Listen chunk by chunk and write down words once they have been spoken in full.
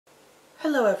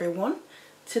Hello everyone,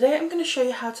 today I'm going to show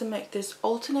you how to make this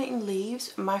alternating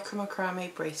leaves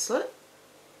macrame bracelet.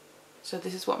 So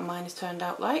this is what mine has turned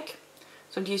out like.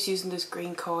 So I'm just using this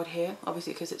green cord here,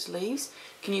 obviously because it's leaves.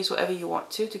 You can use whatever you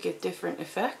want to give different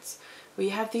effects. But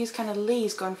you have these kind of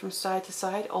leaves going from side to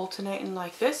side, alternating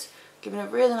like this, giving a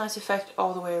really nice effect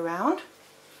all the way around.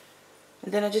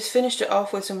 And then I just finished it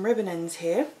off with some ribbon ends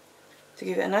here to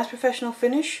give it a nice professional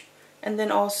finish. And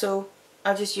then also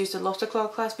I've just used a Lotta Claw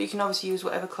clasp, but you can obviously use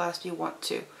whatever clasp you want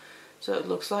to. So it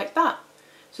looks like that.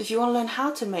 So if you want to learn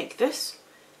how to make this,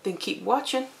 then keep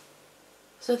watching.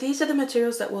 So these are the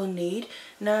materials that we'll need.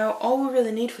 Now all we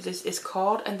really need for this is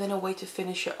cord and then a way to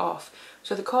finish it off.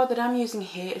 So the cord that I'm using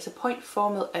here is a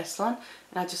 0.4mm Eslan,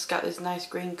 and I just got this nice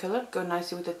green colour, go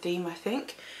nicely with the theme I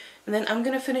think. And then I'm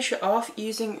going to finish it off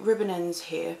using ribbon ends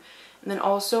here. And then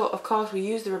also, of course, we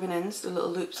use the ribbon ends, the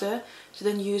little loops there, so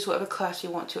then use whatever clasp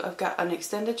you want to. I've got an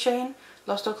extended chain,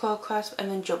 Lotta Claw clasp, and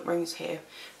then jump rings here.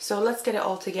 So let's get it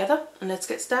all together and let's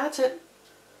get started.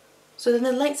 So then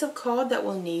the lengths of cord that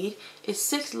we'll need is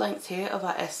 6 lengths here of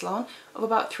our Eslan of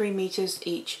about 3 meters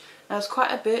each. Now it's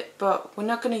quite a bit, but we're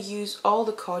not going to use all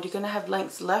the cord. You're going to have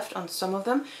lengths left on some of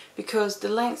them because the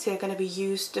lengths here are going to be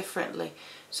used differently.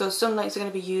 So some lengths are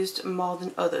going to be used more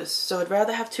than others. So I'd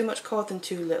rather have too much cord than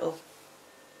too little.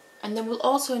 And then we'll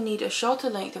also need a shorter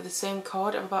length of the same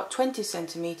cord of about 20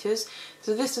 centimeters.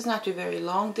 So this doesn't have to be very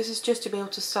long. This is just to be able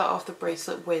to start off the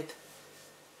bracelet with.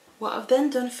 What I've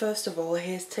then done first of all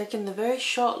here is taken the very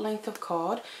short length of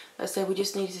cord that I said we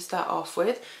just needed to start off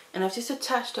with, and I've just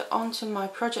attached it onto my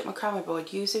project macrame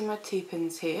board using my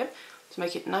T-pins here to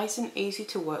make it nice and easy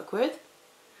to work with.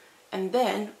 And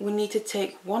then we need to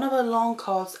take one of our long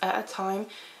cords at a time,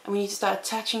 and we need to start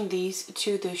attaching these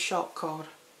to the short cord.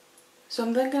 So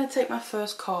I'm then going to take my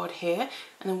first cord here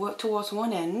and then work towards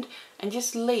one end and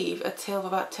just leave a tail of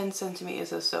about 10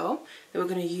 centimeters or so that we're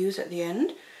going to use at the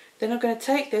end. Then I'm going to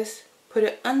take this, put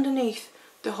it underneath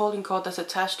the holding cord that's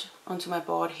attached onto my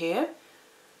board here,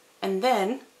 and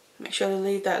then make sure to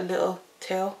leave that little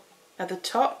tail at the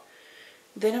top.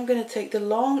 Then I'm going to take the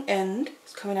long end,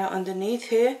 it's coming out underneath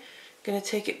here, going to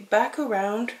take it back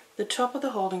around the top of the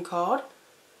holding cord,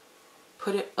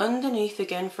 put it underneath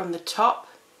again from the top,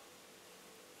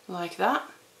 like that,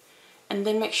 and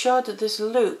then make sure that this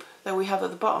loop that we have at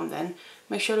the bottom, then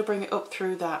make sure to bring it up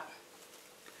through that,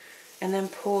 and then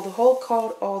pull the whole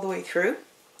cord all the way through.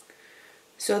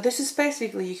 So this is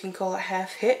basically, you can call it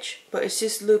half hitch, but it's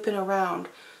just looping around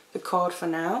the cord for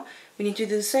now. We need to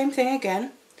do the same thing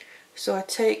again. So I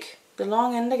take the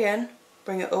long end again,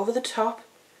 bring it over the top,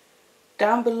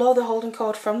 down below the holding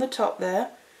cord from the top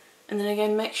there, and then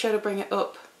again make sure to bring it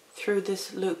up through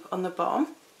this loop on the bottom,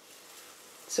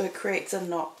 so it creates a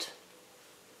knot.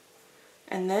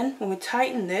 And then when we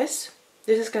tighten this,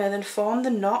 this is going to then form the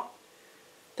knot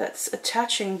that's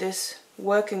attaching this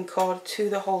working cord to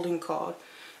the holding cord,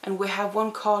 and we have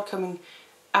one cord coming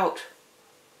out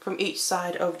from each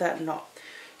side of that knot.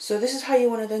 So this is how you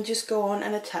want to then just go on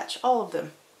and attach all of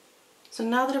them. So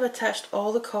now that I've attached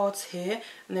all the cords here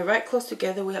and they're right close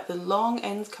together, we have the long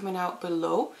ends coming out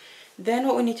below. Then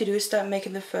what we need to do is start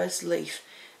making the first leaf.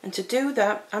 And to do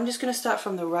that, I'm just going to start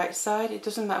from the right side. It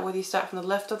doesn't matter whether you start from the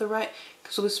left or the right,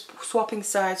 because we'll be swapping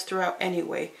sides throughout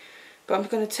anyway. But I'm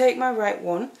going to take my right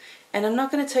one, and I'm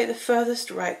not going to take the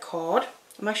furthest right cord.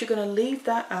 I'm actually going to leave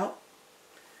that out.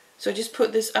 So just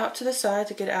put this out to the side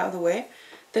to get it out of the way.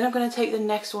 Then I'm going to take the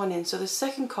next one in. So the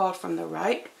second cord from the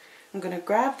right, I'm going to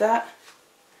grab that,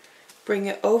 bring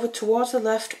it over towards the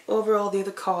left over all the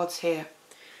other cords here.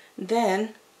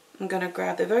 Then I'm going to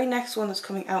grab the very next one that's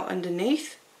coming out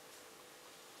underneath,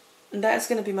 and that is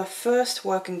going to be my first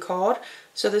working cord.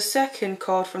 So the second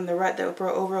cord from the right that we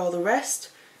brought over all the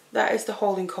rest, that is the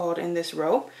holding cord in this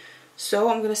row. So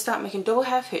I'm going to start making double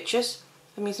half hitches.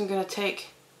 That means I'm going to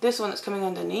take this one that's coming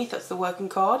underneath, that's the working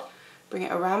cord, bring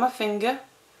it around my finger,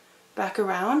 back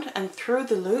around and through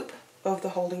the loop of the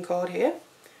holding cord here.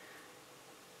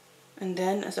 And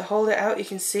then as I hold it out, you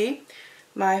can see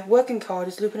my working cord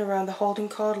is looping around the holding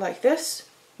cord like this,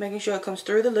 making sure it comes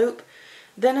through the loop.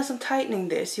 Then as I'm tightening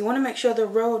this, you want to make sure the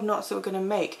row of knots that we're going to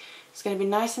make is going to be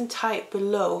nice and tight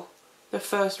below the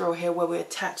first row here where we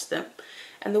attach them.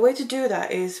 And the way to do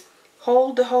that is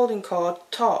hold the holding cord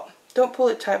taut. Don't pull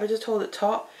it tight, but just hold it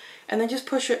taut, and then just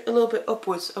push it a little bit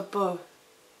upwards above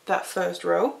that first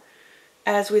row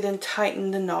as we then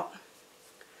tighten the knot.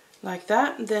 Like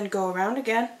that, and then go around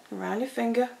again, around your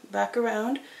finger, back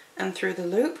around and through the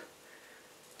loop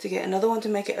to get another one to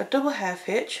make it a double half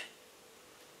hitch.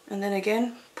 And then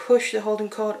again push the holding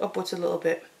cord upwards a little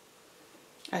bit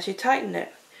as you tighten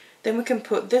it. Then we can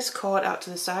put this cord out to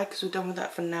the side because we're done with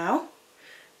that for now.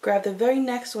 grab the very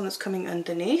next one that's coming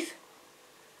underneath,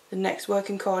 the next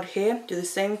working cord here, do the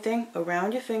same thing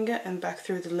around your finger and back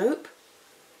through the loop.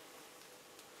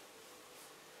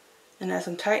 And as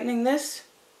I'm tightening this,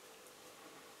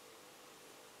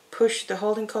 push the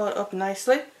holding cord up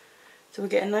nicely so we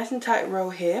get a nice and tight row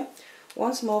here.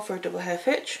 Once more for a double half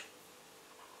hitch,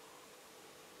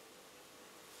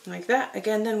 like that.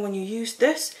 Again, then when you use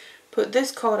this, put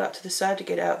this cord out to the side to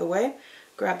get it out of the way,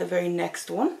 grab the very next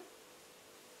one,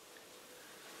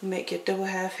 make your double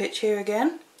half hitch here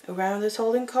again around this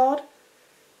holding cord.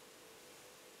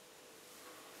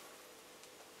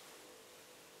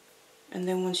 And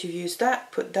then once you've used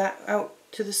that, put that out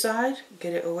to the side,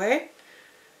 get it away.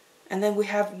 And then we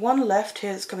have one left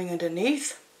here that's coming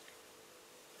underneath.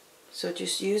 So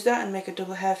just use that and make a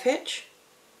double half hitch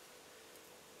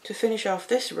to finish off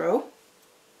this row.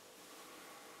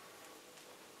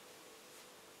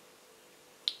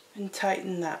 And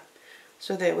tighten that.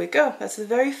 So there we go, that's the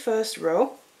very first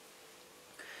row.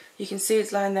 You can see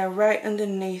it's lying there right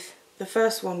underneath the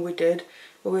first one we did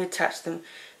where we attached them.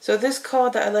 So this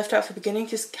cord that I left out for the beginning,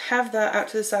 just have that out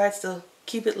to the side still,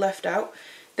 keep it left out.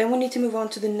 Then we need to move on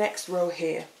to the next row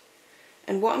here.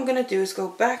 And what I'm going to do is go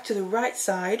back to the right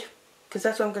side, because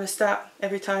that's what I'm going to start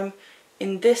every time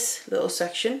in this little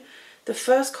section. The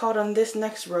first cord on this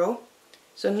next row,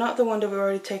 so not the one that we've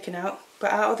already taken out,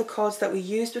 but out of the cords that we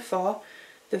used before,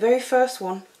 the very first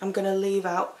one I'm going to leave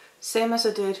out, same as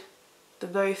I did the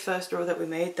very first row that we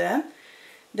made there.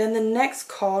 Then the next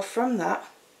cord from that,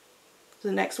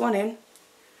 the next one in,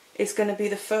 is going to be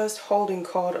the first holding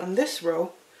cord on this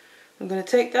row. I'm going to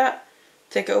take that,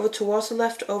 take it over towards the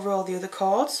left over all the other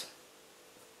cords,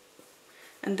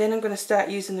 and then I'm going to start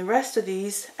using the rest of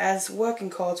these as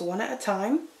working cords one at a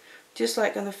time, just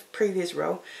like on the previous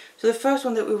row. So the first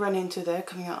one that we ran into there,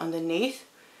 coming out underneath,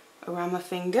 around my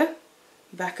finger,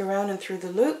 back around and through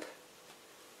the loop,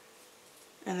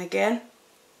 and again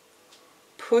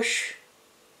push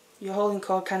your holding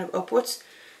cord kind of upwards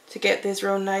to get this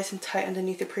row nice and tight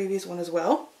underneath the previous one as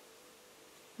well.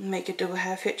 Make a double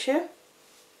half hitch here,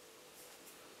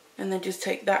 and then just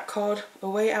take that cord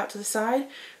away out to the side,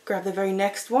 grab the very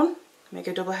next one, make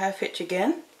a double half hitch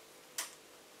again,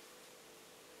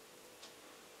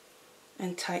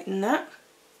 and tighten that.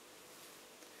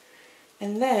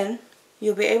 And then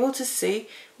you'll be able to see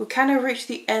we kind of reached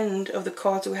the end of the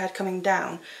cords we had coming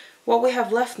down. What we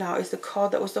have left now is the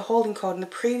cord that was the holding cord in the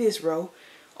previous row.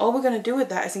 All we're going to do with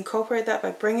that is incorporate that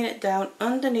by bringing it down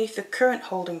underneath the current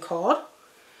holding cord,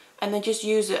 and then just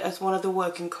use it as one of the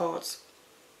working cords.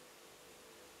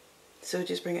 So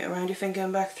just bring it around your finger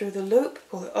and back through the loop,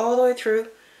 pull it all the way through,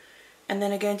 and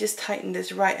then again just tighten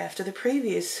this right after the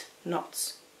previous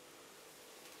knots.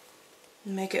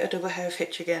 And make it a double half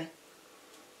hitch again.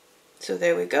 So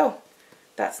there we go.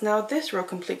 That's now this row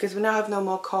complete, because we now have no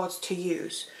more cords to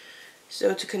use.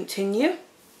 So to continue,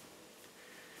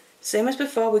 same as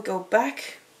before, we go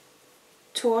back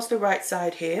towards the right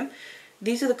side here.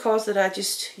 These are the cords that I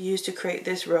just used to create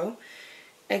this row.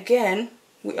 Again,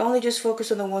 we only just focus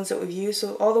on the ones that we've used,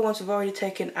 so all the ones we've already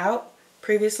taken out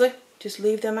previously, just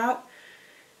leave them out.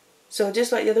 So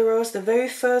just like the other rows, the very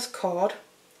first cord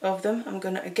of them I'm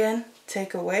going to again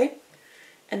take away,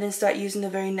 and then start using the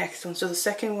very next one. So the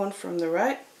second one from the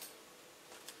right,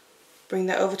 bring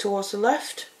that over towards the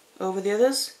left, over the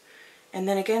others, and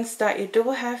then again start your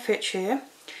double half hitch here.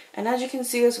 And as you can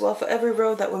see as well, for every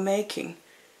row that we're making,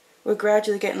 we're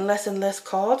gradually getting less and less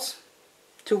cords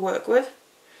to work with.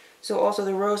 So also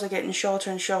the rows are getting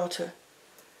shorter and shorter,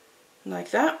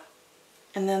 like that.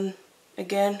 And then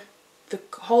again, the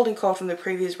holding cord from the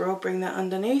previous row, bring that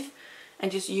underneath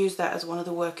and just use that as one of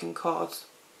the working cords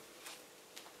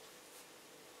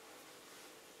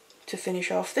to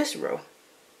finish off this row.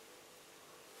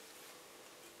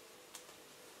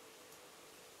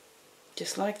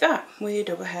 Just like that, with your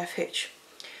double half hitch.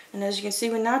 And as you can see,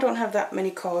 we now don't have that many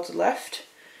cords left,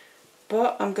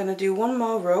 but I'm going to do one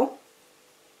more row.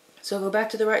 So go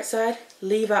back to the right side,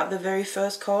 leave out the very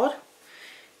first cord.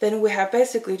 Then we have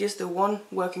basically just the one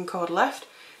working cord left,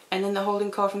 and then the holding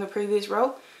cord from the previous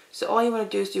row. So all you want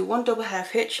to do is do one double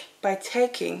half hitch by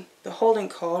taking the holding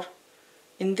cord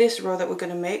in this row that we're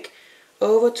going to make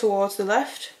over towards the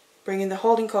left, bringing the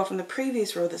holding cord from the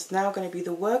previous row that's now going to be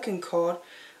the working cord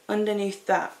underneath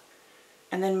that,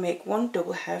 and then make one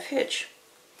double half hitch.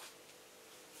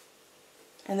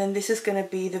 And then this is going to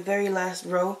be the very last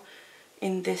row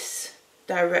in this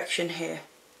direction here.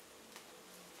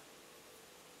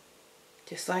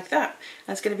 Just like that.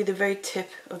 That's going to be the very tip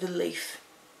of the leaf.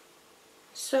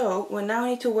 So we now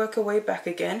need to work our way back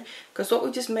again, because what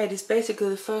we just made is basically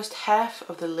the first half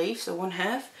of the leaf, so one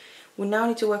half. We now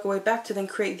need to work our way back to then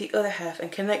create the other half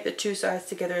and connect the two sides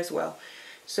together as well.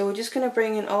 So we're just going to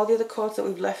bring in all the other cords that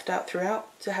we've left out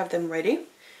throughout to have them ready.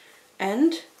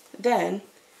 And then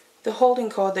the holding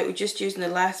cord that we just used in the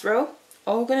last row,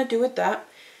 all we're going to do with that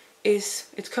is,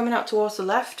 it's coming out towards the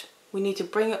left, we need to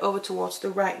bring it over towards the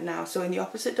right now, so in the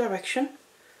opposite direction,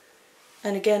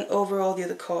 and again over all the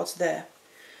other cords there.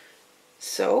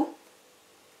 So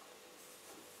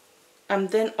I'm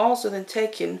then also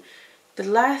taking the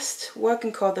last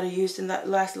working cord that I used in that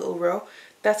last little row,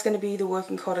 that's going to be the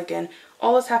working cord again.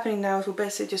 All that's happening now is we're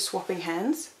basically just swapping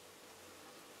hands.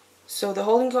 So the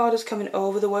holding cord is coming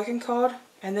over the working cord,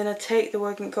 and then I take the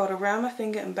working cord around my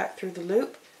finger and back through the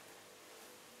loop.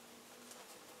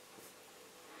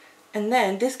 And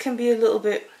then this can be a little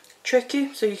bit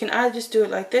tricky, so you can either just do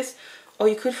it like this, or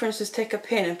you could, for instance, take a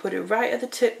pin and put it right at the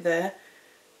tip there,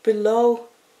 below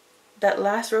that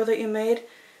last row that you made,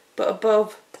 but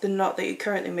above the knot that you're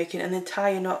currently making, and then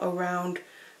tie your knot around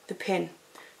the pin.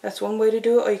 That's one way to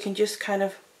do it, or you can just kind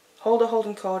of hold a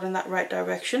holding cord in that right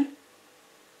direction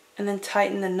and then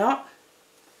tighten the knot.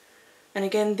 And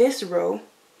again, this row,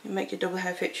 you make your double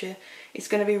half hitch here, it's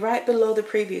going to be right below the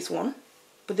previous one,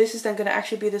 but this is then going to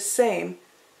actually be the same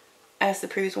as the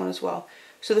previous one as well.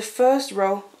 So the first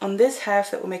row on this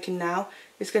half that we're making now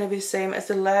is going to be the same as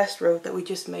the last row that we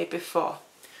just made before.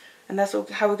 And that's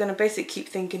how we're going to basically keep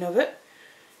thinking of it.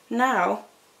 Now,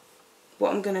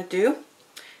 what I'm going to do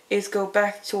is go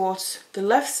back towards the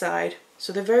left side.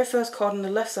 So the very first cord on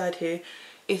the left side here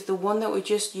is the one that we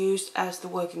just used as the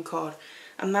working cord.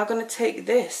 I'm now going to take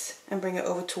this and bring it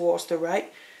over towards the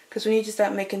right, because we need to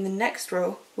start making the next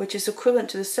row, which is equivalent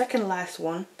to the second last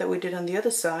one that we did on the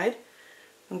other side.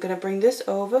 I'm going to bring this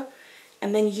over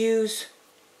and then use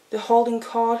the holding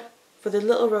cord for the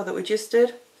little row that we just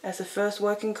did as the first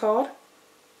working cord.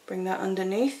 Bring that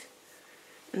underneath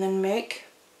and then make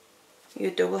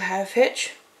your double half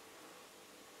hitch.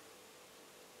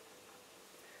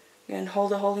 And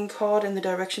hold the holding cord in the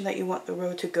direction that you want the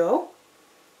row to go.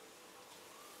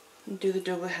 And do the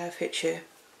double half hitch here.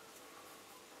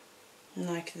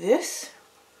 Like this.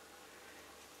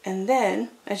 And then,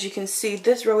 as you can see,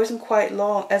 this row isn't quite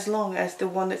as long as the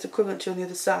one that's equivalent to on the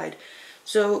other side.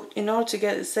 So in order to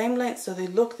get the same length so they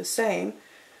look the same,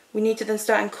 we need to then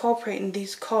start incorporating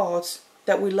these cords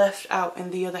that we left out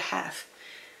in the other half.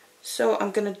 So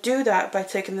I'm going to do that by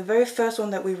taking the very first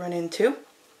one that we run into,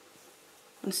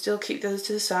 and still keep those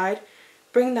to the side,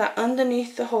 bring that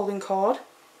underneath the holding cord,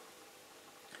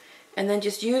 and then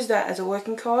just use that as a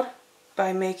working cord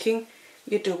by making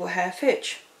your double half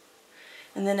hitch.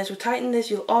 And then as we tighten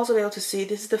this, you'll also be able to see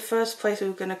this is the first place where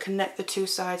we're going to connect the two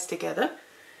sides together.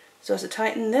 So as I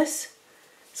tighten this,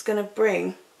 it's going to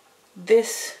bring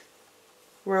this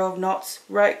row of knots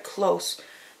right close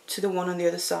to the one on the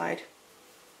other side.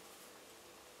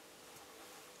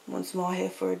 Once more here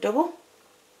for a double,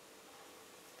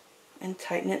 and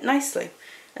tighten it nicely.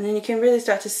 And then you can really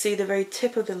start to see the very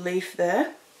tip of the leaf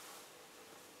there,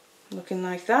 looking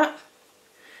like that.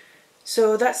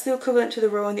 So that's the equivalent to the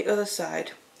row on the other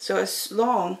side. So as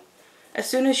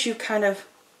soon as you kind of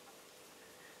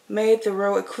made the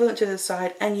row equivalent to the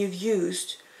side and you've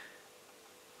used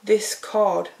this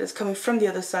cord that's coming from the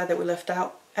other side that we left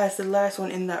out as the last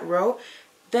one in that row,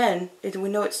 then we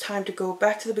know it's time to go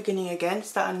back to the beginning again,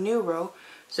 start a new row.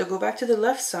 So go back to the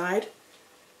left side,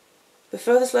 the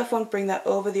furthest left one, bring that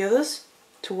over the others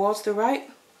towards the right,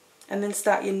 and then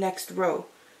start your next row.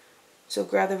 So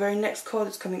grab the very next cord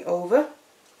that's coming over,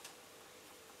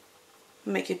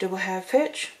 make your double half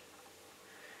hitch,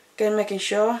 again making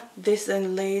sure this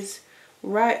then lays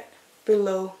right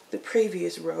below the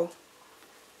previous row,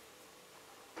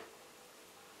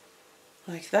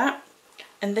 like that.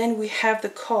 And then we have the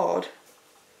cord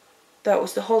that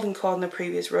was the holding cord in the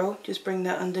previous row, just bring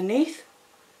that underneath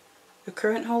the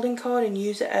current holding cord and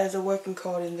use it as a working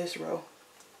cord in this row,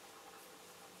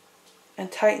 and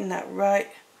tighten that right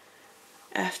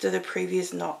after the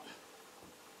previous knot,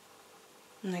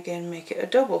 and again make it a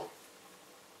double.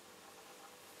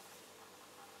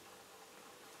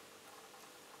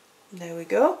 There we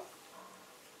go.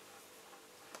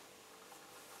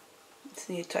 Just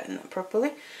need to tighten that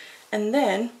properly. And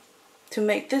then to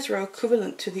make this row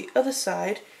equivalent to the other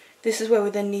side, this is where we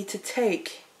then need to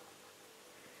take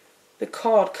the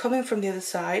cord coming from the other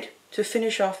side to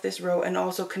finish off this row and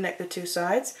also connect the two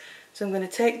sides. So I'm going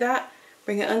to take that,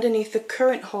 bring it underneath the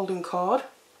current holding cord,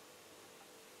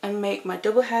 and make my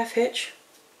double half hitch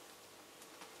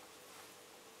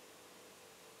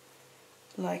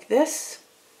like this.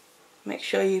 Make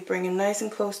sure you bring them nice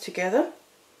and close together,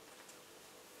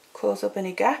 close up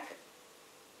any gap,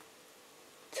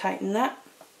 tighten that,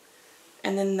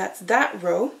 And then that's that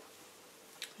row.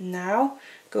 Now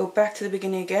go back to the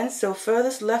beginning again, so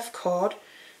furthest left cord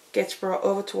gets brought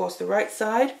over towards the right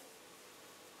side,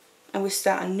 and we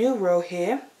start a new row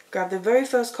here. Grab the very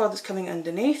first cord that's coming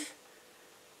underneath,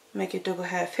 make a double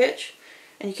half hitch,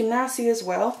 and you can now see as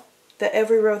well that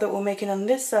every row that we're making on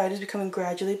this side is becoming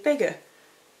gradually bigger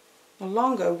or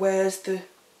longer, whereas the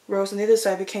rows on the other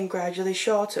side became gradually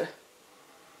shorter.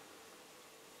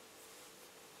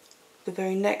 The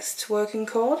very next working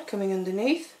cord coming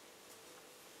underneath,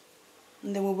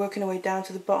 and then we're working our way down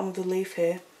to the bottom of the leaf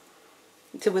here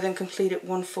until we then completed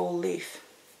one full leaf.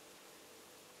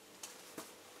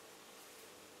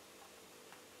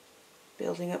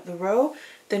 Building up the row,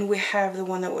 then we have the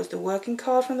one that was the working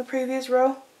cord from the previous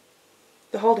row,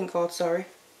 the holding cord, sorry.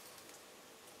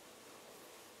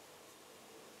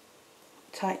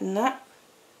 Tighten that.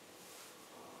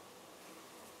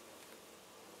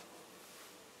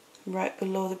 Right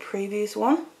below the previous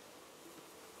one.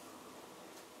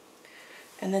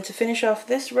 And then to finish off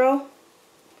this row,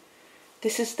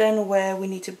 this is then where we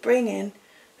need to bring in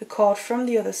the cord from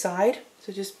the other side.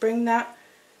 So just bring that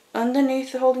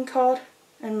underneath the holding cord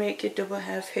and make your double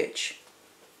half hitch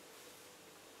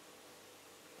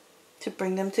to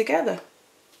bring them together.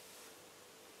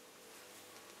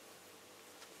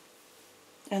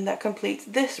 And that completes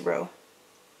this row.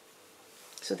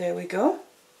 So there we go.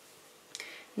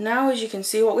 Now, as you can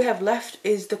see, what we have left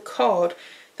is the cord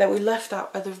that we left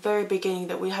out at the very beginning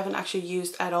that we haven't actually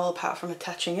used at all apart from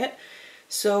attaching it.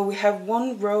 So we have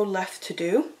one row left to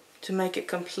do to make it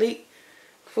complete,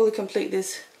 fully complete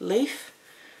this leaf.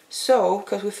 So,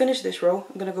 because we finished this row,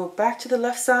 I'm going to go back to the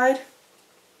left side,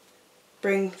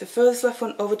 bring the furthest left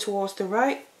one over towards the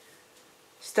right,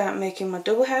 start making my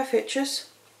double half hitches.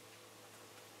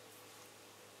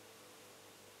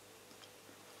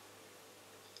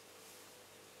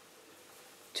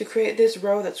 To create this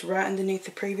row that's right underneath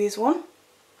the previous one.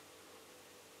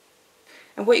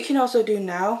 And what you can also do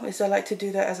now is, I like to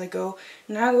do that as I go.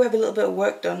 Now we have a little bit of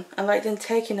work done, I like then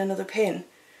taking another pin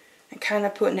and kind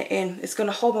of putting it in. It's going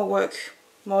to hold my work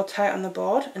more tight on the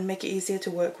board and make it easier to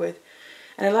work with.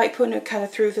 And I like putting it kind of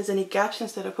through if there's any gaps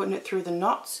instead of putting it through the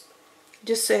knots. It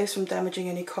just saves from damaging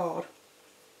any cord.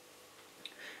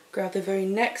 Grab the very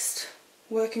next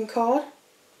working cord,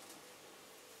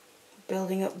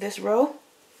 building up this row.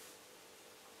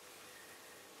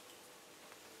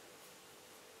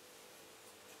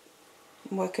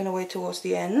 Working our way towards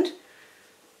the end.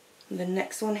 And the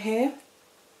next one here,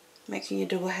 making your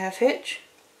double half hitch.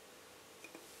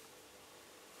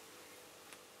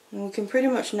 And we can pretty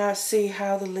much now see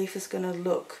how the leaf is going to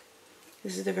look.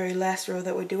 This is the very last row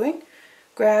that we're doing.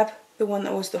 Grab the one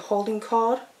that was the holding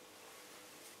cord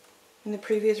in the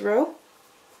previous row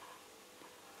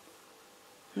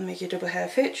and make your double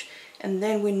half hitch, and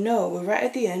then we know we're right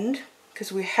at the end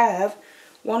because we have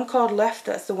one cord left.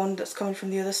 That's the one that's coming from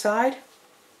the other side.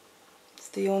 It's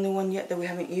the only one yet that we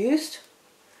haven't used.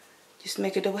 Just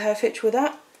make a double half hitch with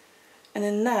that, and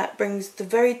then that brings the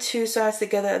very two sides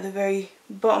together at the very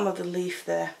bottom of the leaf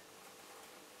there,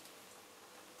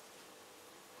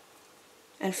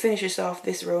 and finishes off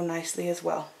this row nicely as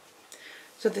well.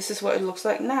 So this is what it looks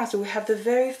like now. So we have the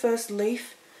very first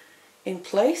leaf in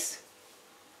place.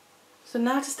 So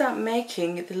now to start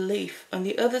making the leaf on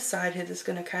the other side here that's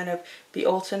going to kind of be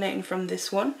alternating from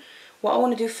this one, what I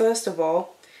want to do first of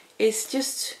all is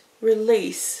just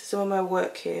release some of my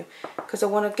work here because I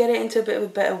want to get it into a bit of a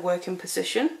better working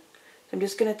position. So I'm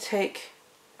just going to take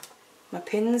my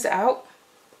pins out,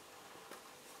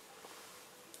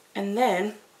 and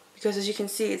then, because as you can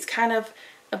see it's kind of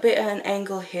a bit at an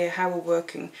angle here how we're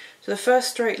working, so the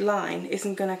first straight line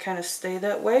isn't going to kind of stay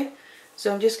that way.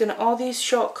 So I'm just going to, all these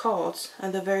short cords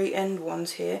and the very end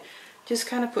ones here, just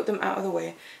kind of put them out of the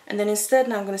way, and then instead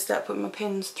now I'm going to start putting my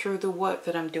pins through the work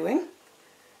that I'm doing,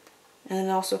 and then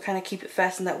also kind of keep it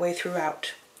fastened that way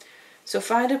throughout. So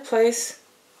find a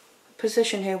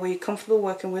position here where you're comfortable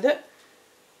working with it,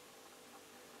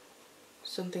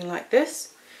 something like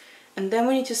this, and then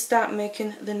we need to start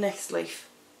making the next leaf.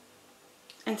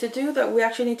 And to do that we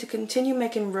actually need to continue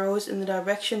making rows in the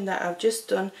direction that I've just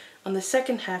done on the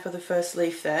second half of the first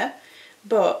leaf there,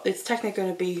 but it's technically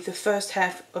going to be the first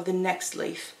half of the next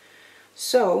leaf.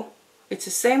 So it's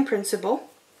the same principle.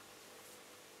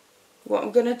 What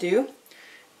I'm going to do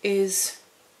is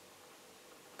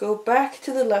go back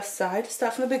to the left side,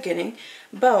 start from the beginning,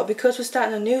 but because we're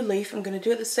starting a new leaf I'm going to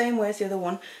do it the same way as the other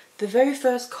one. The very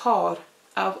first cord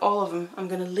out of all of them I'm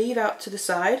going to leave out to the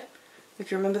side. If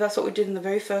you remember, that's what we did in the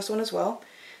very first one as well.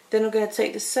 Then I'm going to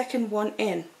take the second one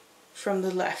in from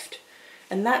the left,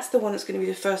 and that's the one that's going to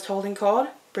be the first holding cord.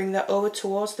 Bring that over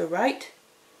towards the right,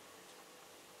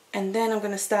 And then I'm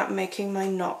going to start making my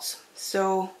knots.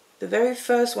 So the very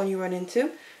first one you run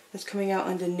into that's coming out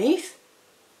underneath,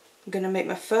 I'm going to make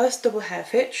my first double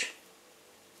half hitch,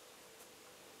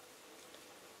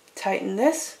 tighten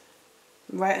this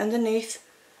right underneath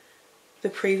the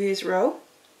previous row,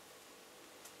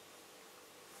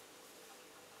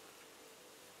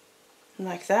 and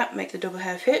like that, make the double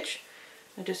half hitch.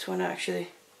 I just want to actually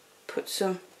put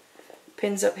some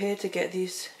pins up here to get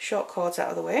these short cords out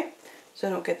of the way so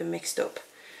I don't get them mixed up,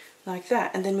 like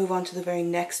that, and then move on to the very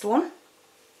next one.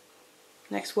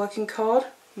 Next working cord,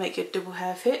 make your double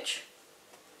half hitch,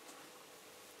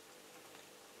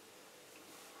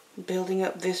 building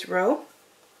up this row,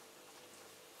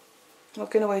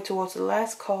 working away towards the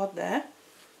last cord there.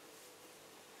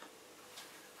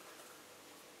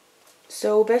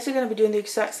 So we're basically going to be doing the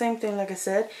exact same thing, like I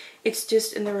said, it's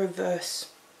just in the reverse.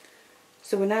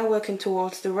 So we're now working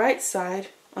towards the right side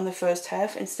on the first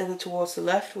half instead of towards the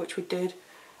left, which we did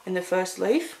in the first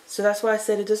leaf. So that's why I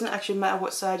said it doesn't actually matter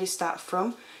what side you start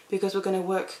from, because we're going to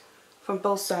work from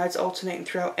both sides alternating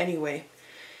throughout anyway.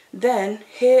 Then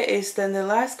here is then the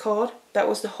last cord, that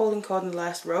was the holding cord in the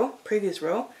last row, previous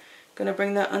row. Going to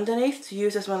bring that underneath to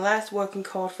use as my last working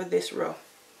cord for this row.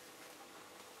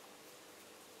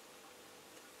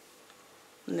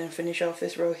 And then finish off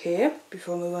this row here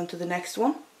before we move on to the next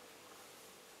one.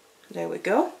 There we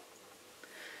go.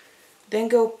 Then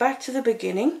go back to the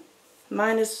beginning,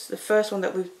 minus the first one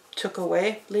that we took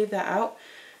away, leave that out.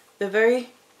 The very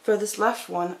furthest left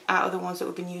one out of the ones that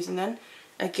we've been using then,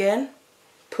 again,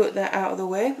 put that out of the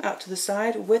way, out to the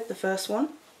side with the first one.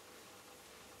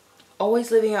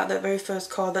 Always leaving out that very first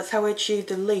cord, that's how we achieved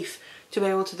the leaf, to be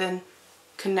able to then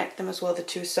connect them as well, the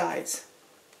two sides.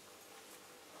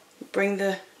 Bring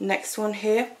the next one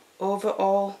here over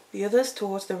all the others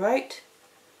towards the right.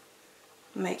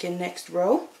 Make your next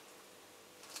row.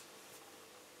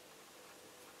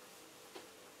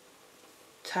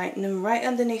 Tighten them right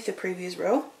underneath the previous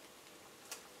row.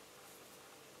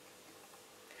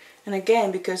 And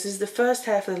again, because this is the first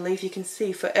half of the leaf, you can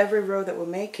see for every row that we're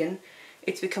making,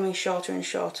 it's becoming shorter and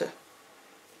shorter.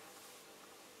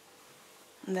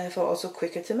 And therefore also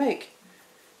quicker to make.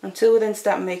 Until we then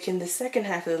start making the second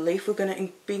half of the leaf, we're going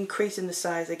to be increasing the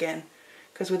size again,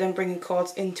 because we're then bringing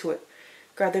cords into it.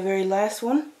 Grab the very last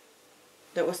one,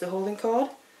 that was the holding cord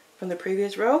from the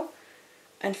previous row,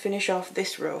 and finish off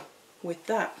this row with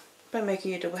that by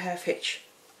making a double half hitch.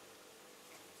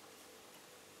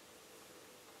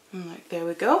 And like, there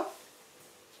we go.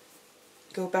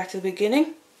 Go back to the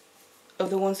beginning of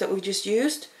the ones that we just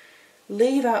used,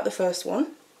 leave out the first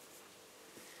one,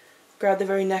 grab the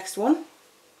very next one,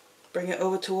 bring it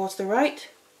over towards the right,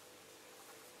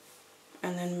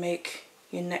 and then make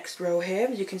your next row here.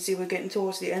 As you can see, we're getting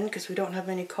towards the end because we don't have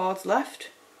any cords left.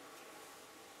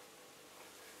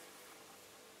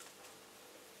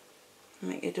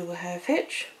 Make your double half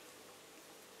hitch.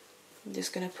 I'm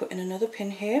just going to put in another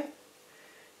pin here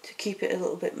to keep it a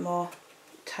little bit more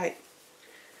tight.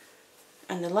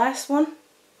 And the last one,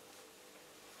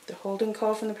 the holding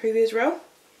cord from the previous row,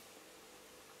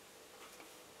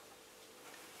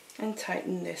 and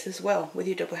tighten this as well with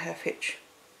your double half hitch.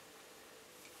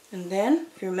 And then,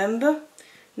 if you remember,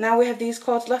 now we have these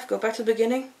cords left, go back to the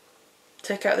beginning,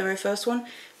 take out the very first one.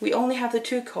 We only have the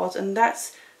two cords, and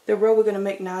that's the row we're going to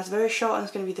make now. It's very short and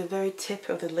it's going to be the very tip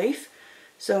of the leaf.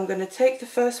 So I'm going to take the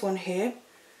first one here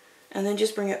and then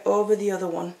just bring it over the other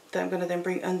one that I'm going to then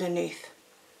bring underneath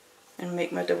and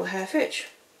make my double half hitch,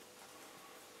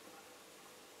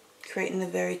 creating the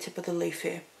very tip of the leaf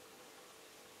here.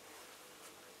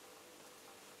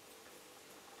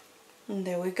 And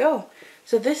there we go.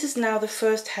 So this is now the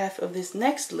first half of this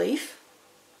next leaf.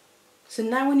 So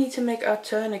now we need to make our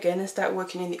turn again and start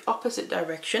working in the opposite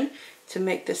direction to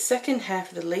make the second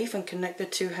half of the leaf and connect the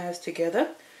two halves together.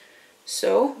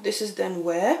 So this is then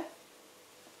where,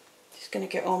 just going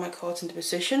to get all my cords into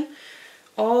position.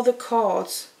 All the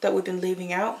cords that we've been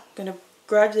leaving out, I'm going to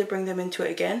gradually bring them into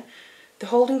it again. The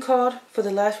holding cord for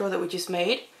the last row that we just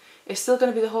made is still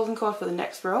going to be the holding cord for the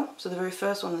next row, so the very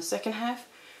first one, the second half.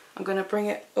 I'm going to bring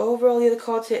it over all the other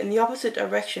cords here in the opposite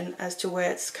direction as to where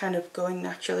it's kind of going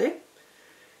naturally.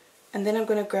 And then I'm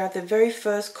going to grab the very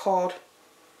first cord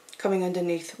coming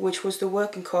underneath, which was the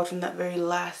working cord from that very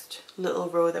last little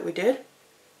row that we did.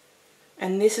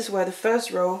 And this is where the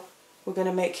first row we're going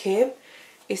to make here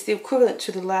is the equivalent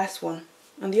to the last one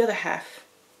on the other half.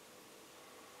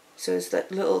 So it's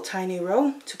that little tiny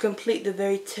row to complete the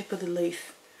very tip of the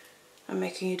leaf. I'm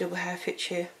making a double half hitch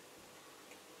here.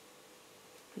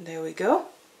 There we go.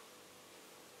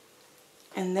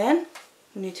 And then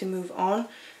we need to move on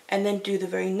and then do the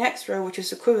very next row, which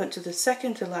is equivalent to the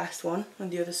second to last one on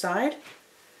the other side.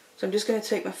 So I'm just going to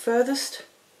take my furthest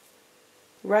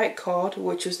right cord,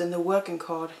 which is then the working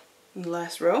cord in the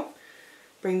last row,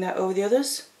 bring that over the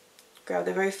others, grab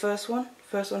the very first one.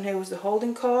 First one here was the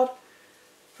holding cord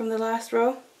from the last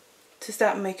row, to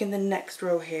start making the next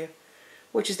row here,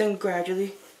 which is then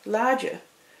gradually larger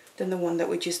than the one that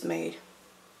we just made.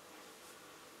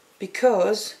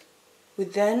 Because we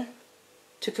then,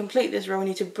 to complete this row, we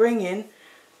need to bring in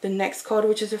the next cord,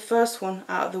 which is the first one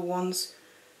out of the ones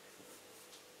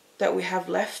that we have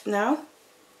left now,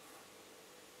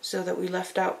 so that we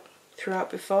left out throughout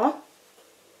before.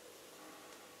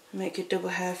 Make a double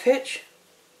half hitch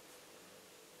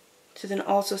to then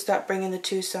also start bringing the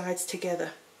two sides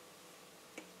together.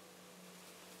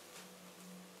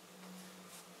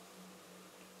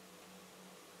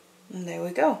 And there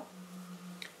we go.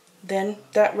 Then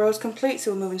that row is complete,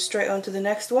 so we're moving straight on to the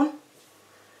next one.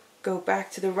 Go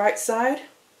back to the right side.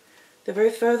 The very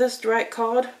furthest right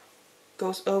cord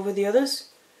goes over the others.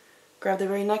 Grab the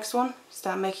very next one,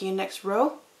 start making your next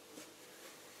row.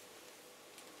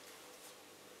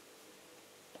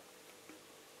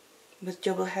 With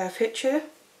double half hitch here.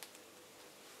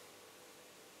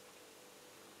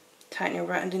 Tighten it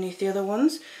right underneath the other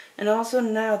ones. And also,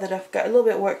 now that I've got a little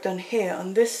bit of work done here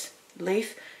on this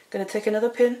leaf, I'm going to take another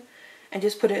pin and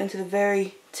just put it into the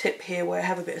very tip here where I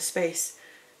have a bit of space.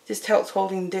 Just helps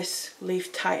holding this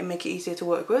leaf tight and make it easier to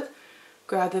work with.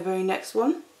 Grab the very next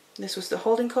one. This was the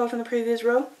holding cord from the previous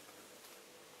row.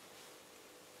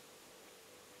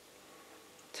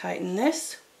 Tighten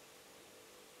this.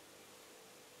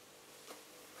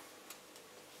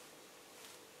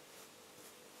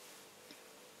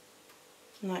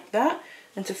 Like that.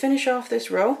 And to finish off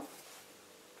this row,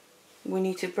 we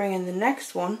need to bring in the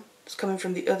next one that's coming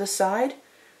from the other side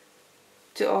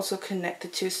to also connect the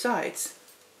two sides.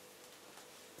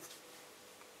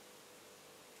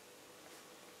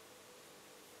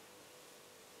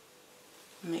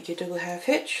 Make your double half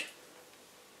hitch,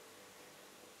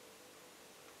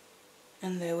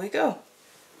 and there we go.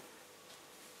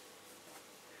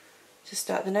 To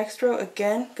start the next row,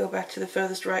 again, go back to the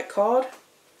furthest right cord.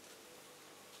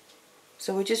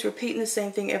 So we're just repeating the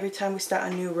same thing every time we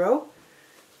start a new row,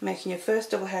 making your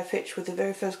first double half hitch with the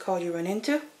very first cord you run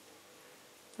into,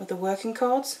 with the working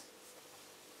cords.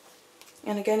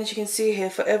 And again, as you can see here,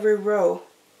 for every row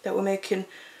that we're making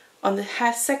on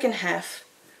the second half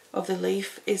of the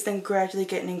leaf is then gradually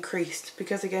getting increased,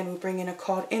 because again we're bringing a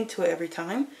cord into it every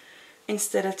time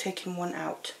instead of taking one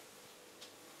out.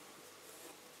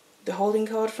 The holding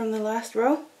cord from the last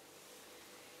row.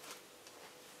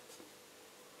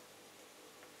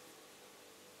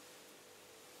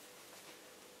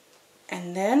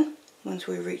 And then, once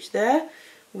we reach there,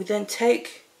 we then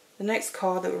take the next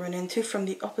cord that we run into from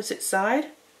the opposite side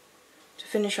to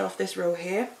finish off this row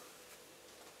here.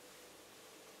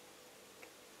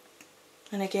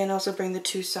 And again, also bring the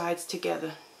two sides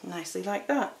together, nicely like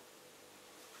that.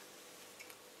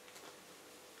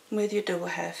 With your double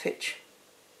half hitch.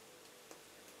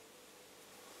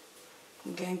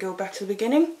 Again, go back to the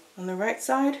beginning on the right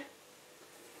side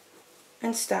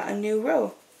and start a new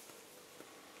row.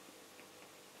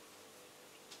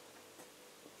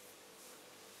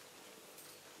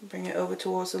 Bring it over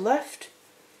towards the left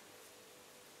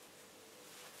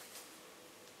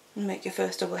and make your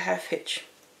first double half hitch.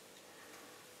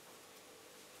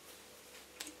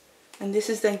 And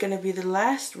this is then going to be the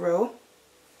last row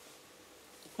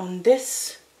on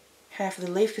this half of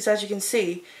the leaf, because as you can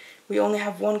see, we only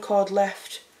have one cord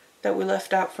left that we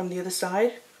left out from the other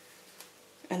side.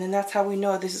 And then that's how we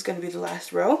know this is going to be the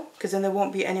last row, because then there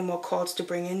won't be any more cords to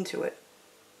bring into it.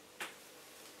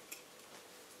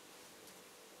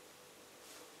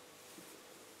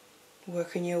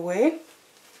 Working your way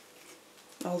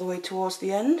all the way towards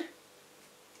the end.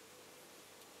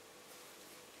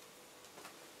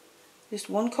 Just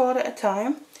one cord at a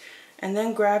time, and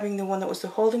then grabbing the one that was the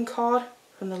holding cord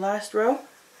from the last row.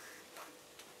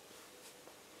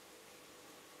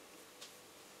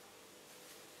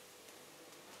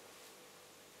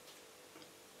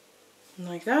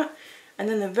 Like that. And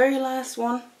then the very last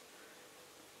one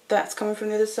that's coming from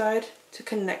the other side to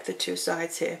connect the two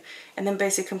sides here, and then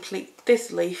basically complete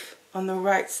this leaf on the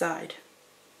right side.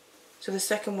 So the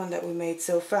second one that we made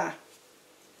so far.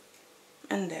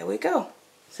 And there we go.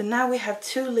 So now we have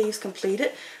two leaves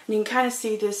completed, and you can kind of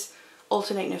see this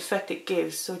alternating effect it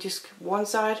gives. So just one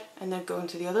side and then going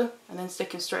to the other, and then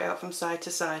sticking straight out from side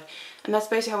to side. And that's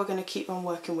basically how we're going to keep on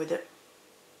working with it.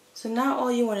 So now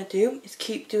all you want to do is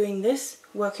keep doing this,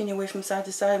 working your way from side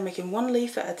to side, making one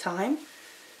leaf at a time,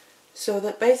 So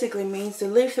that basically means the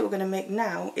leaf that we're going to make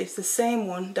now is the same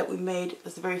one that we made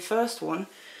as the very first one.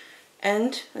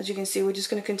 And as you can see, we're just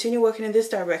going to continue working in this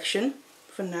direction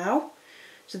for now.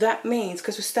 So that means,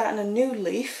 because we're starting a new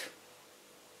leaf,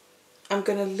 I'm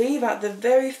going to leave out the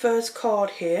very first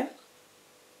card here.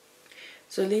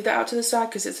 So leave that out to the side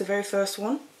because it's the very first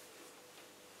one.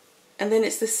 And then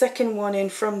it's the second one in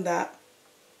from that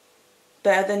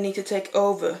I then need to take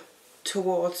over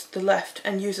towards the left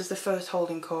and use as the first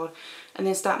holding cord, and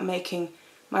then start making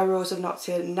my rows of knots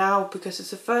here. Now, because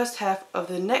it's the first half of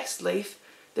the next leaf,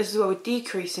 this is where we're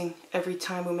decreasing every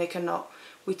time we make a knot.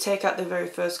 We take out the very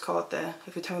first cord there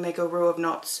every time we make a row of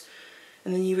knots,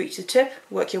 and then you reach the tip,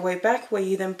 work your way back, where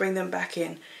you then bring them back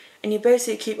in, and you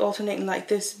basically keep alternating like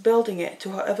this, building it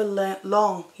to however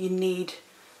long you need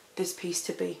this piece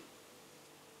to be.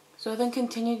 So I then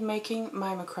continued making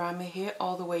my macrame here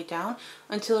all the way down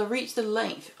until I reached the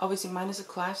length, obviously minus the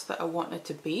clasp, that I want it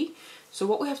to be. So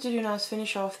what we have to do now is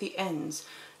finish off the ends.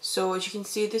 So as you can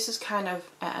see, this is kind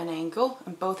of at an angle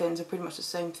and both ends are pretty much the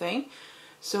same thing.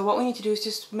 So what we need to do is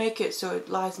just make it so it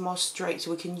lies more straight,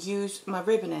 so we can use my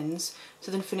ribbon ends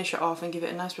to then finish it off and give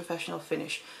it a nice professional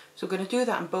finish. So we're going to do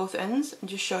that on both ends and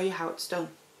just show you how it's done.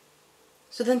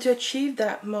 So then to achieve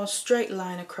that more straight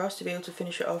line across, to be able to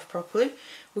finish it off properly,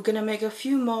 we're going to make a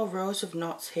few more rows of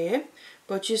knots here,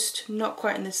 but just not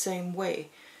quite in the same way.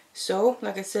 So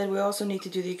like I said, we also need to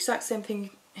do the exact same thing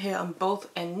here on both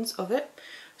ends of it.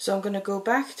 So I'm going to go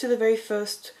back to the very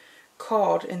first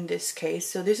cord in this case.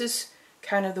 So this is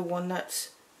kind of the one that's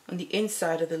on the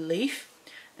inside of the leaf,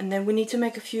 and then we need to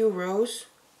make a few rows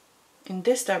in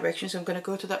this direction. So I'm going to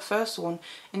go to that first one,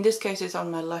 in this case it's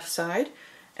on my left side,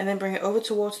 and then bring it over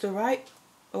towards the right,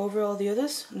 over all the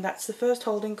others, and that's the first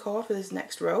holding cord for this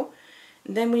next row.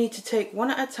 And then we need to take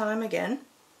one at a time again.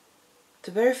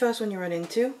 The very first one you run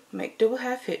into, make double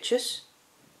half hitches,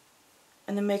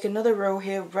 and then make another row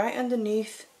here right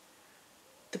underneath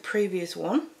the previous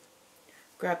one.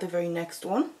 Grab the very next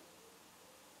one,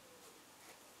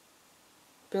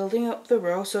 building up the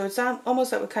row, so it's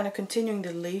almost like we're kind of continuing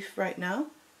the leaf right now.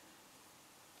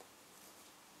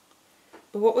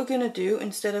 But what we're going to do,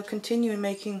 instead of continuing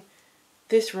making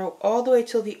this row all the way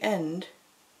till the end,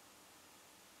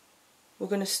 we're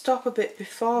going to stop a bit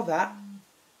before that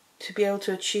to be able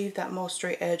to achieve that more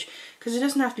straight edge, because it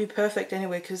doesn't have to be perfect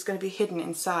anyway, because it's going to be hidden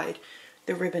inside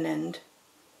the ribbon end.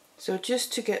 So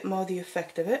just to get more the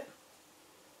effect of it,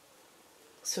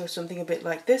 so something a bit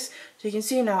like this. So you can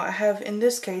see now I have, in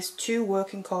this case, 2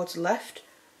 working cords left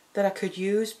that I could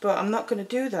use, but I'm not going to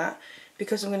do that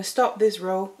because I'm going to stop this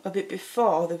row a bit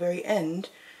before the very end,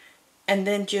 and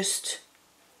then just,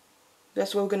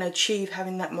 that's what we're going to achieve,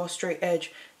 having that more straight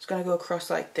edge. It's going to go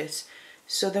across like this.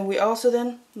 So then we also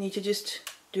then need to just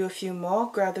do a few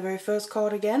more. Grab the very first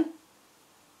cord again,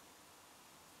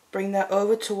 bring that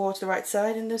over towards the right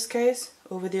side in this case,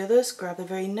 over the others, grab the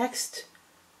very next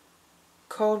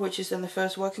cord, which is then the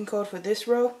first working cord for this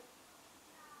row,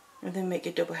 and then make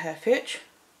a double half hitch.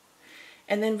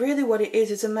 And then really what it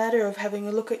is a matter of having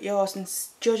a look at yours and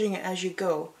judging it as you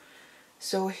go.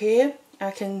 So here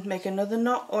I can make another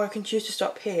knot, or I can choose to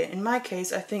stop here. In my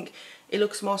case, I think it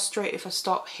looks more straight if I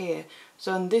stop here.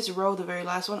 So in this row, the very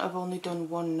last one, I've only done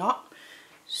 1 knot.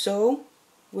 So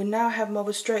we now have more of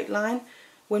a straight line.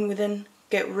 When we then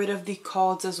get rid of the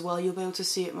cords as well, you'll be able to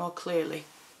see it more clearly.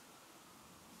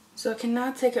 So I can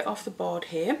now take it off the board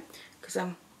here, because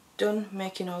I'm done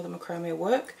making all the macrame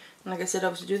work. And like I said,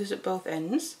 obviously do this at both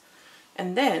ends.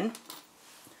 And then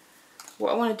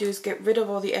what I want to do is get rid of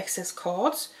all the excess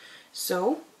cords.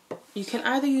 So you can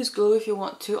either use glue if you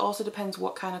want to, also depends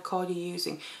what kind of cord you're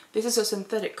using. This is a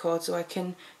synthetic cord, so I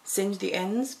can singe the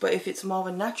ends, but if it's more of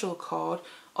a natural cord,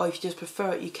 or if you just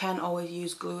prefer it, you can always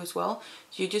use glue as well.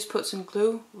 So you just put some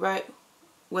glue right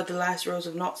where the last rows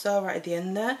of knots are, right at the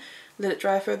end there, let it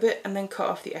dry for a bit, and then cut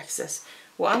off the excess.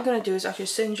 What I'm going to do is actually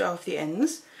singe off the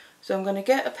ends. So I'm going to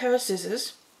get a pair of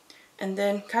scissors, and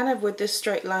then kind of with this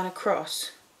straight line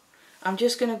across, I'm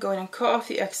just going to go in and cut off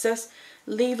the excess,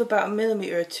 leave about 1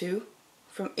 millimeter or 2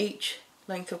 from each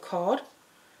length of cord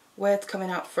where it's coming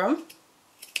out from.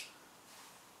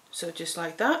 So just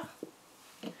like that.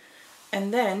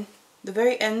 And then the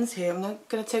very ends here, I'm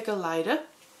going to take a lighter,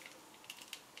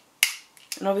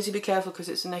 and obviously be careful because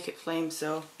it's a naked flame,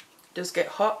 so it does get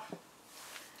hot.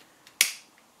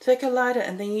 Take a lighter,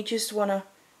 and then you just want to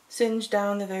singe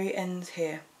down the very ends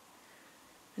here.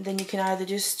 And then you can either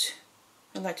just,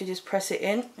 I like to just press it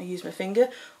in, I use my finger,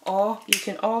 or you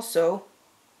can also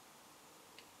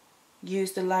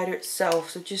use the lighter itself,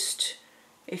 so just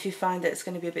if you find that it's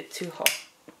going to be a bit too hot.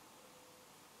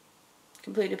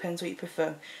 Completely depends what you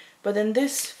prefer. but then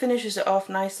this finishes it off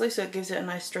nicely, so it gives it a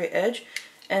nice straight edge,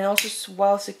 and also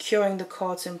while securing the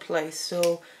cords in place,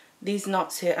 so these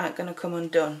knots here aren't going to come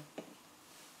undone.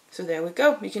 So there we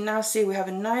go. You can now see we have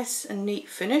a nice and neat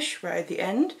finish right at the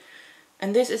end,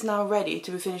 and this is now ready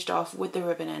to be finished off with the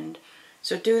ribbon end.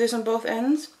 So do this on both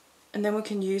ends, and then we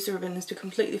can use the ribbon ends to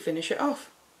completely finish it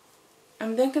off.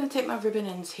 I'm then going to take my ribbon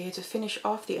ends here to finish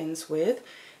off the ends with,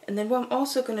 and then what I'm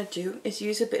also going to do is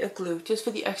use a bit of glue just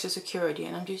for the extra security,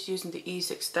 and I'm just using the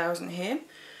E6000 here.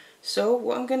 So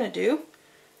what I'm going to do,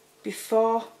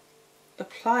 before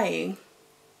applying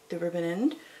the ribbon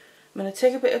end, I'm going to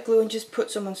take a bit of glue and just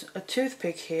put some on a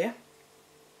toothpick here.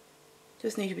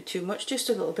 Doesn't need to be too much, just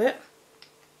a little bit.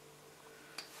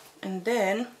 And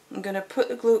then I'm going to put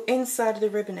the glue inside of the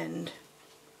ribbon end.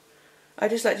 I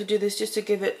just like to do this just to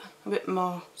give it a bit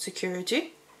more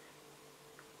security.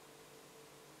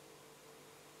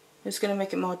 It's going to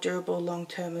make it more durable long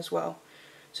term as well.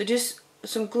 So just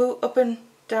some glue up and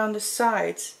down the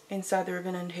sides inside the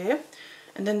ribbon end here,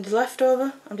 and then the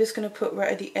leftover I'm just going to put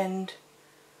right at the end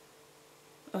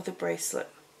of the bracelet,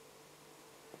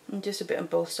 and just a bit on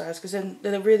both sides, because then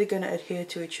they're really going to adhere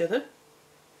to each other.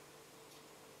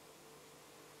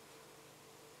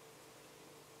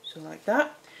 So like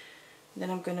that. Then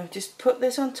I'm going to just put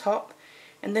this on top,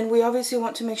 and then we obviously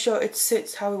want to make sure it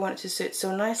sits how we want it to sit,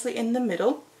 so nicely in the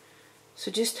middle.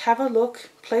 So just have a look,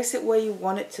 place it where you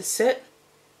want it to sit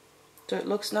so it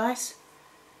looks nice,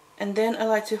 and then I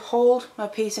like to hold my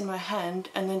piece in my hand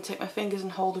and then take my fingers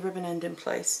and hold the ribbon end in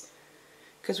place,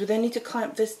 because we then need to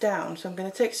clamp this down. So I'm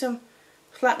going to take some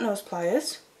flat nose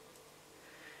pliers,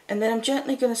 and then I'm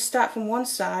gently going to start from one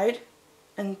side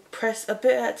and press a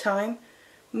bit at a time,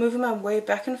 moving my way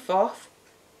back and forth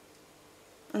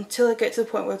until I get to the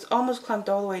point where it's almost clamped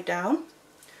all the way down.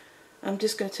 I'm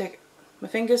just going to take my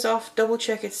fingers off, double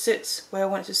check it sits where I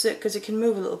want it to sit, because it can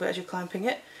move a little bit as you're clamping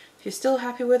it. If you're still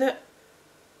happy with it,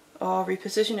 or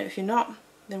reposition it if you're not,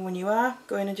 then when you are,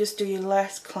 go in and just do your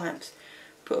last clamps.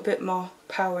 Put a bit more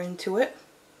power into it,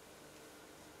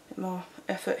 a bit more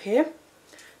effort here,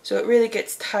 so it really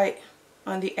gets tight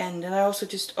on the end. And I also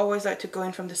just always like to go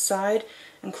in from the side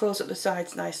and close up the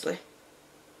sides nicely.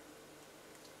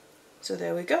 So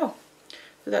there we go.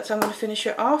 So that's how I'm going to finish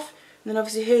it off. And then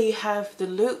obviously here you have the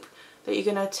loop that you're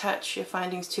going to attach your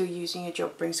findings to using your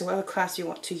jump ring, so whatever class you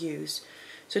want to use.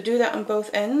 So do that on both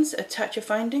ends, attach your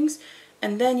findings,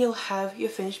 and then you'll have your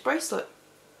finished bracelet.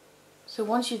 So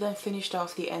once you've then finished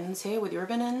off the ends here with your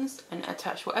ribbon ends and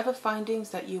attach whatever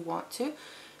findings that you want to,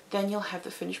 then you'll have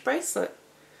the finished bracelet.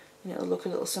 And it'll look a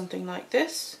little something like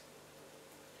this.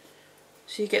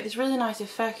 So you get this really nice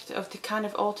effect of the kind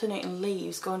of alternating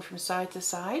leaves going from side to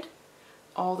side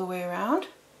all the way around.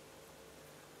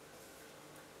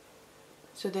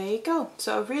 So there you go.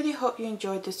 So I really hope you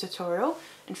enjoyed this tutorial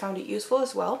and found it useful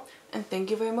as well, and thank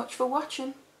you very much for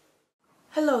watching.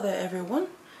 Hello there everyone.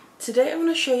 Today I'm going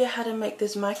to show you how to make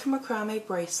this macrame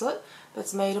bracelet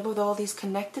that's made up with all these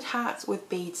connected hearts with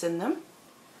beads in them.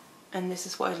 And this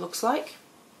is what it looks like.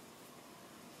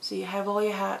 So you have all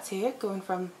your hearts here going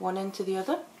from one end to the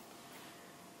other,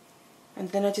 and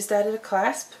then I just added a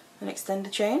clasp and extend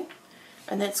the chain,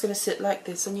 and then it's going to sit like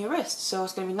this on your wrist. So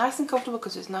it's going to be nice and comfortable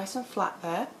because it's nice and flat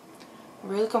there,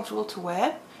 really comfortable to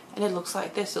wear, and it looks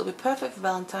like this. It'll be perfect for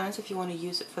Valentine's if you want to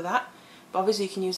use it for that, but obviously you can use